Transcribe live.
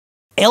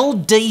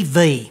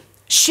LDV,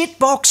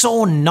 shitbox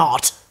or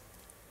not?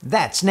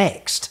 That's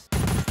next.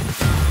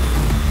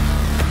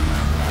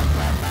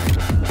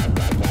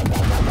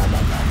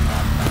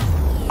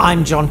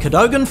 I'm John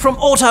Cadogan from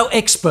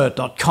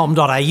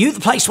AutoExpert.com.au, the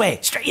place where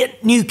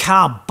new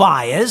car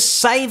buyers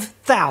save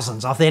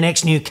thousands off their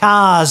next new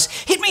cars.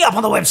 Hit me up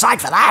on the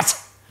website for that.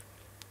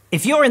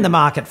 If you're in the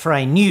market for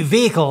a new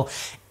vehicle,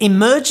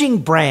 emerging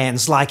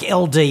brands like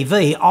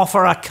LDV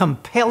offer a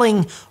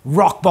compelling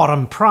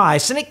rock-bottom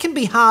price, and it can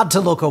be hard to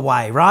look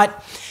away, right?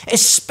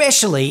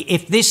 Especially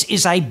if this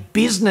is a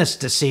business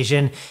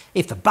decision,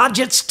 if the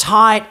budget's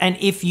tight, and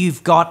if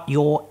you've got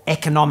your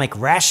economic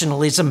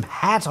rationalism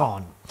hat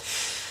on.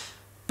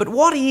 But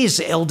what is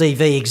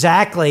LDV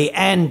exactly?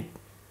 And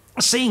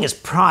seeing as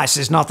price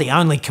is not the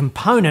only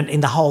component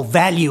in the whole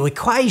value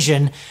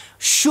equation,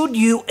 should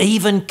you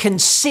even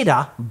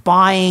consider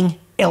buying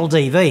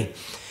LDV?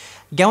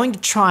 Going to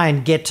try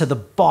and get to the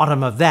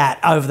bottom of that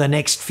over the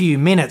next few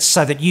minutes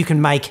so that you can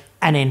make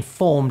an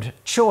informed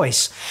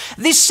choice.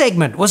 This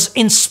segment was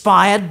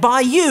inspired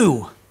by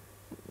you.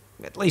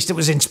 At least it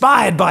was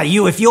inspired by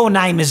you if your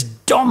name is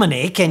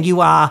Dominic and you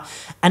are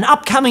an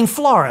upcoming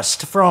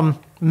florist from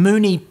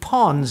Moonee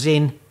Ponds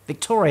in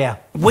Victoria.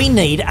 We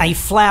need a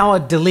flower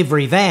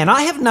delivery van.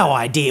 I have no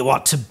idea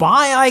what to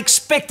buy. I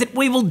expect that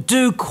we will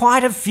do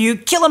quite a few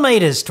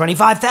kilometres,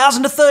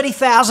 25,000 to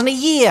 30,000 a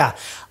year.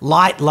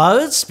 Light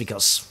loads,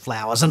 because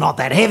flowers are not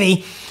that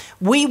heavy.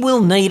 We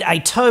will need a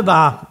tow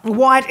bar.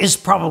 White is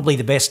probably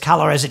the best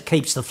colour as it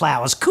keeps the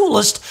flowers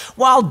coolest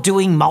while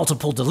doing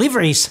multiple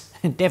deliveries.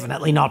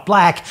 Definitely not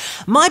black.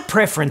 My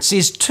preference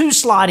is 2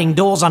 sliding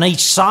doors on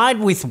each side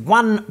with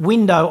 1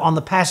 window on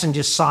the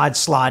passenger side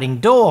sliding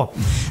door.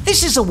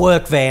 This is a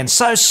work van,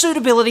 so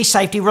suitability,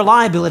 safety,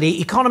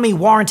 reliability, economy,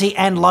 warranty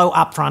and low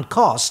upfront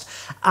cost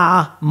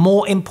are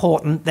more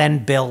important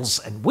than bells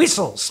and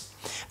whistles.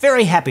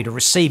 Very happy to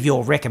receive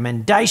your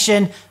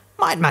recommendation.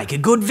 Might make a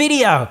good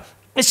video.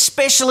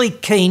 Especially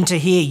keen to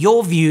hear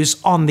your views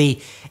on the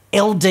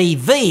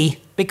LDV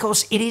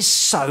because it is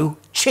so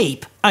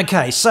cheap.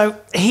 Okay,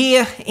 so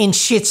here in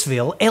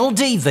Shitsville,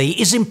 LDV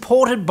is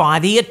imported by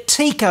the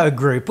Ateco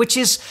Group, which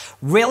is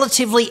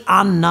relatively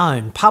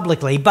unknown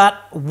publicly, but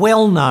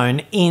well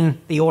known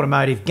in the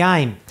automotive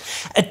game.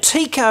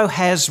 Ateco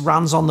has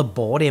runs on the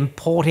board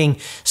importing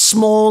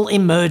small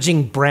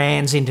emerging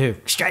brands into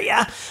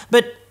Australia,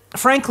 but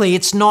frankly,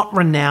 it's not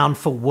renowned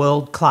for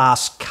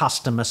world-class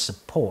customer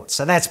support,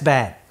 so that's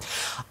bad.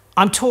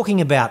 I'm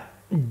talking about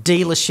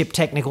dealership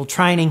technical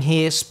training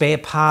here, spare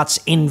parts,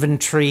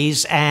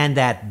 inventories, and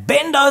that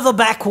bend over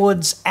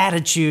backwards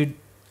attitude,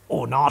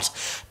 or not,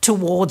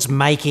 towards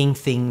making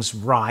things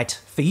right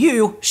for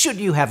you should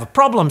you have a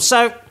problem.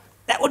 So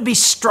that would be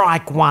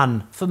strike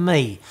one for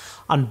me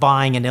on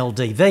buying an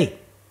LDV.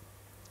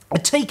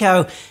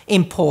 Ateco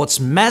imports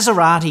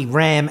Maserati,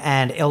 Ram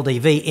and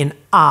LDV in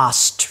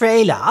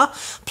Australia,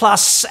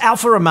 plus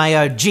Alfa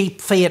Romeo,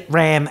 Jeep, Fiat,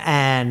 Ram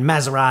and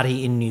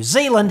Maserati in New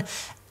Zealand,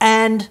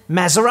 and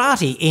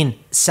Maserati in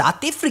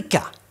South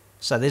Africa.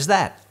 So there's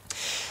that.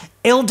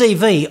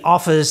 LDV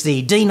offers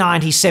the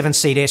D90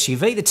 7-seat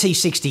SUV, the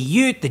T60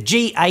 Ute, the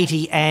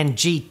G80 and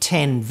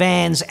G10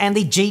 vans, and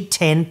the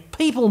G10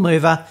 People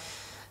Mover,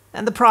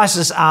 and the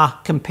prices are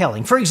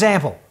compelling. For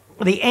example,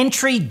 the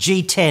entry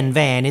G10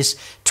 van is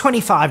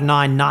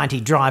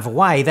 $25,990 drive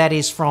away. That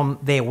is from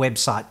their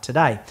website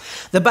today.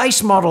 The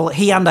base model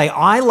Hyundai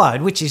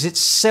iLoad, which is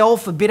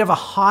itself a bit of a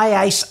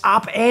high ace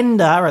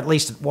upender, at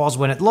least it was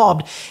when it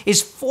lobbed,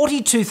 is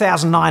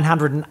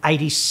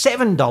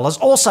 $42,987,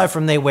 also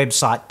from their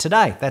website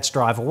today. That's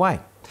drive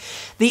away.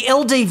 The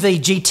LDV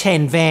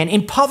G10 van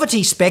in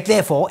poverty spec,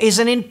 therefore, is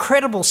an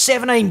incredible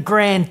 17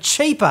 grand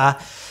cheaper.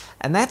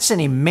 And that's an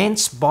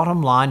immense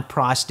bottom line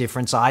price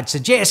difference, I'd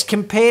suggest,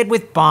 compared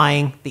with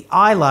buying the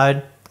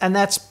iLoad, and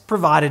that's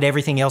provided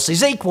everything else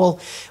is equal,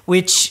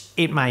 which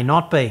it may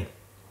not be.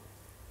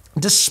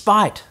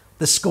 Despite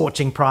the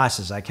scorching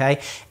prices,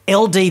 okay,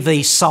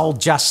 LDV sold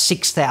just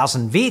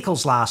 6,000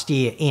 vehicles last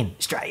year in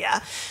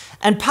Australia,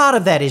 and part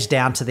of that is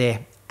down to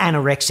their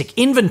anorexic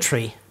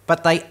inventory,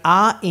 but they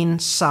are in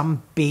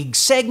some big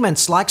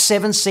segments like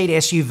 7-seat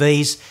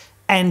SUVs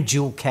and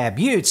dual cab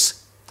utes.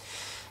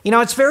 You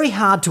know, it's very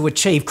hard to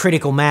achieve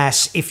critical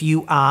mass if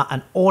you are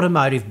an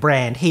automotive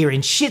brand here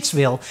in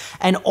Shitsville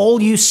and all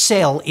you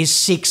sell is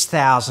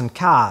 6,000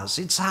 cars.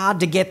 It's hard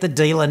to get the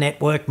dealer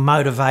network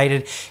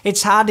motivated.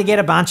 It's hard to get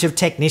a bunch of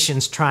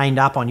technicians trained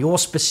up on your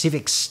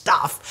specific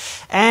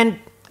stuff. And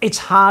it's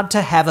hard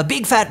to have a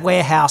big fat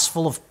warehouse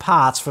full of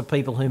parts for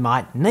people who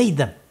might need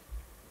them.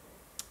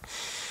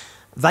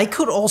 They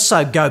could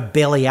also go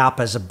belly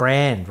up as a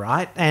brand,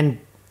 right?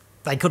 And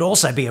they could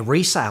also be a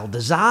resale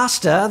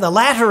disaster, the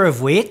latter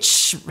of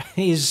which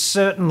is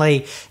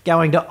certainly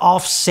going to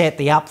offset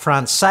the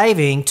upfront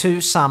saving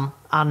to some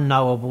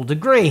unknowable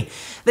degree.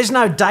 There's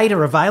no data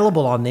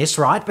available on this,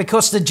 right?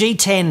 Because the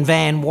G10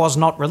 van was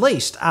not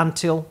released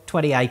until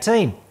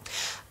 2018.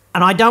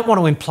 And I don't want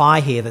to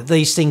imply here that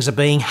these things are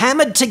being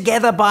hammered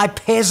together by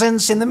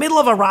peasants in the middle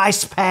of a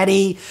rice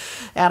paddy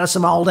out of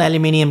some old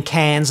aluminium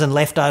cans and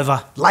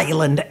leftover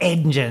Leyland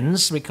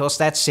engines, because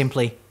that's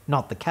simply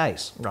not the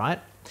case, right?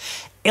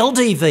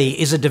 LDV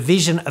is a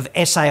division of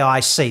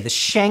SAIC, the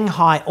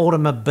Shanghai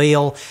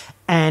Automobile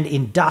and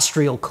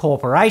Industrial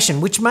Corporation,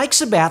 which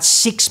makes about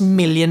 6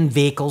 million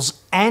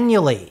vehicles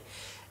annually.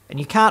 And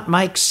you can't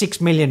make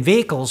 6 million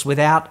vehicles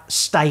without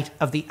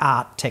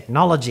state-of-the-art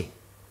technology.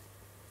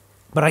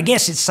 But I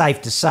guess it's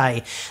safe to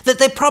say that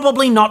they're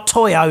probably not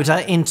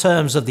Toyota in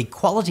terms of the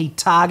quality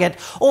target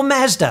or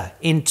Mazda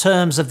in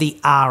terms of the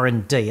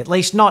R&D, at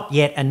least not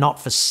yet and not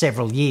for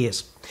several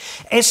years.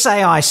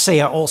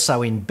 SAIC are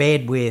also in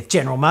bed with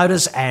General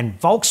Motors and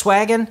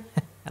Volkswagen,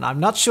 and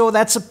I'm not sure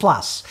that's a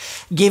plus,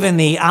 given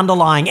the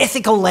underlying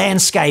ethical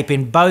landscape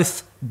in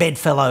both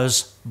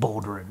bedfellows'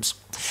 boardrooms.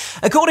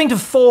 According to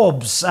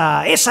Forbes,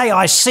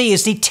 SAIC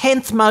is the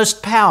 10th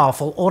most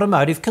powerful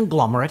automotive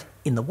conglomerate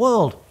in the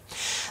world.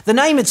 The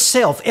name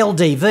itself,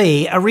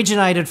 LDV,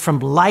 originated from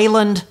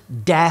Leyland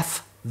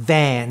DAF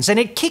vans, and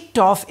it kicked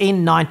off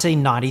in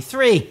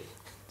 1993.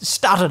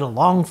 Started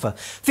along for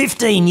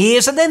 15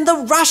 years, and then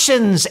the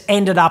Russians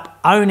ended up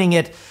owning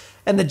it,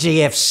 and the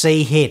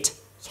GFC hit.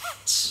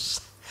 Yes!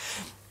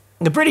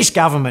 The British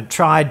government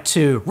tried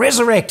to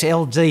resurrect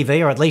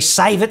LDV, or at least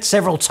save it,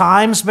 several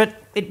times, but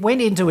it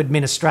went into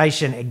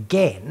administration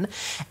again,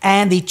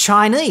 and the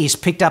Chinese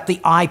picked up the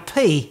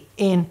IP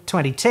in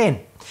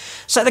 2010.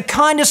 So the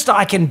kindest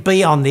I can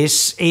be on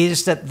this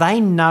is that they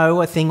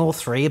know a thing or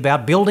three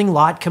about building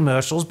light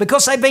commercials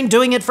because they've been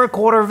doing it for a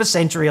quarter of a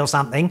century or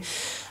something.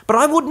 But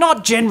I would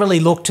not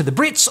generally look to the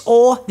Brits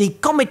or the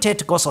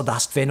Komitet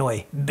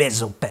Gospodarstvenoi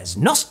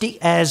Bezopeznosti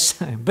as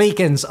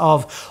beacons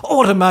of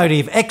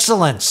automotive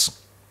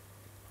excellence.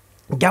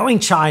 Going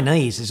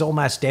Chinese is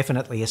almost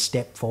definitely a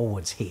step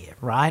forwards here,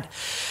 right?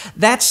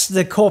 That's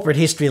the corporate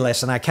history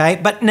lesson, okay?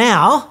 But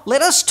now,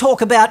 let us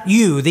talk about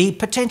you, the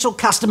potential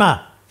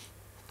customer.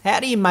 How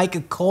do you make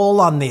a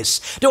call on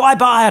this? Do I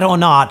buy it or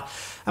not?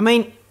 I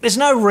mean, there's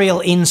no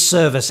real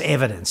in-service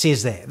evidence,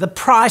 is there? The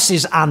price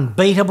is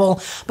unbeatable,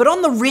 but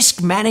on the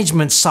risk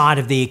management side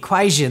of the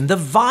equation, the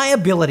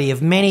viability of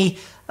many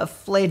a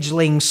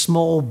fledgling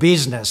small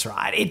business,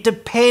 right? It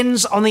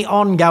depends on the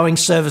ongoing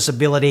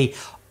serviceability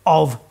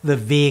of the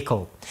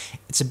vehicle.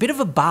 It's a bit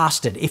of a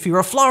bastard if you're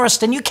a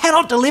florist and you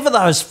cannot deliver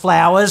those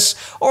flowers,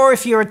 or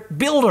if you're a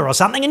builder or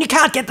something and you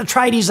can't get the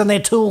tradies and their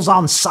tools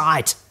on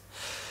site.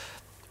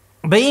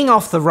 Being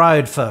off the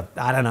road for,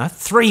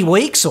 3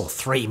 weeks or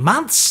 3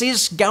 months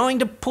is going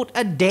to put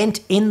a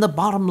dent in the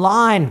bottom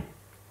line.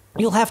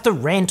 You'll have to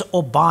rent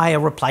or buy a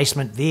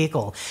replacement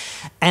vehicle,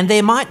 and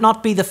there might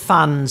not be the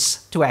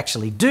funds to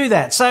actually do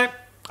that. So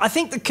I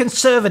think the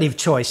conservative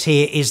choice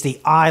here is the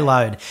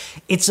iLoad.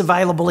 It's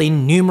available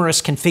in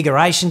numerous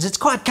configurations, it's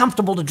quite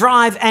comfortable to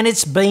drive, and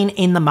it's been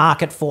in the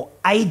market for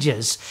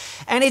ages.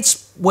 And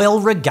it's well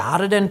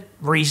regarded and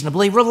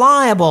reasonably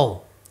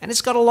reliable. And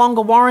it's got a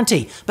longer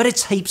warranty, but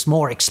it's heaps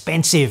more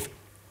expensive.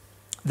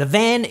 The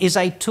van is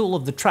a tool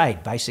of the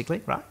trade,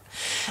 basically, right?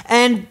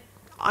 And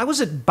I was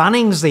at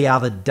Bunnings the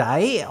other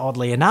day,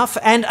 oddly enough,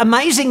 and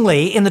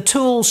amazingly, in the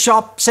tool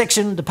shop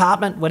section,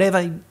 department,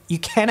 whatever, you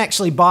can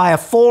actually buy a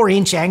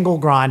 4-inch angle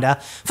grinder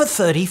for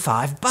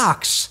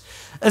 $35.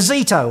 A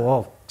Zito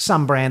or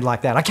some brand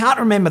like that. I can't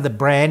remember the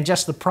brand,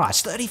 just the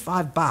price,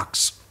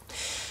 $35.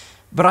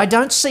 But I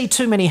don't see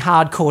too many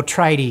hardcore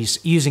tradies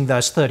using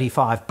those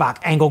 $35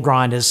 angle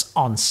grinders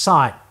on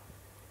site.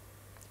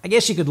 I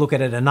guess you could look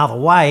at it another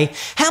way.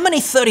 How many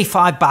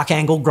 $35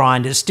 angle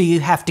grinders do you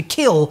have to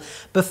kill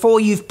before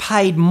you've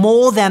paid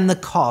more than the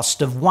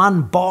cost of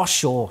one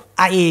Bosch or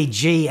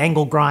AEG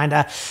angle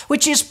grinder,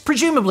 which is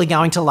presumably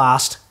going to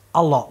last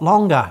a lot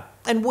longer?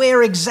 And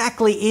where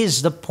exactly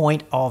is the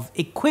point of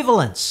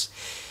equivalence?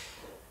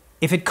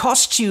 If it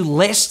costs you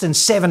less than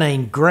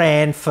 17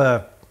 grand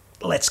for,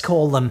 let's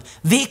call them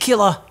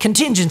vehicular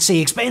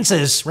contingency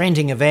expenses,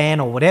 renting a van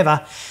or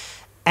whatever,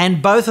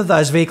 and both of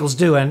those vehicles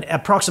do an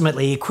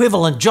approximately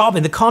equivalent job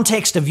in the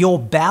context of your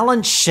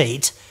balance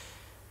sheet,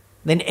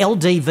 then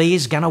LDV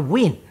is going to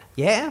win,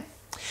 yeah?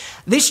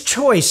 This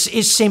choice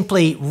is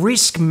simply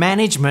risk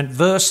management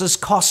versus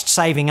cost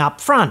saving up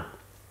front.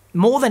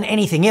 More than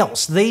anything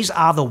else, these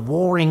are the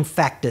warring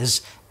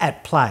factors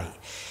at play.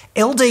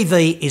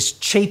 LDV is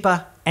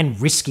cheaper and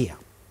riskier.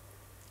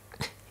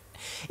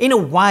 In a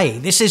way,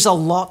 this is a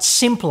lot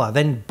simpler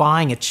than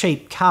buying a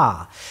cheap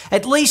car.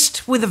 At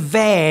least with a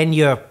van,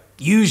 you're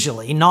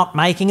usually not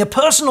making a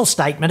personal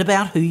statement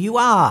about who you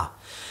are.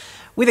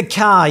 With a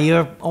car,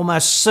 you're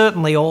almost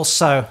certainly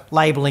also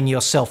labelling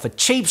yourself a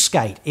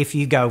cheapskate if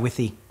you go with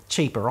the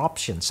cheaper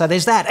option. So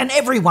there's that, and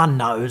everyone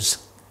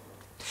knows.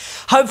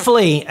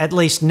 Hopefully, at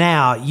least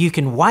now, you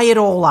can weigh it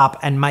all up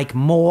and make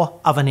more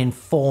of an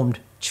informed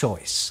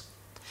choice.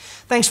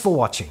 Thanks for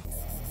watching.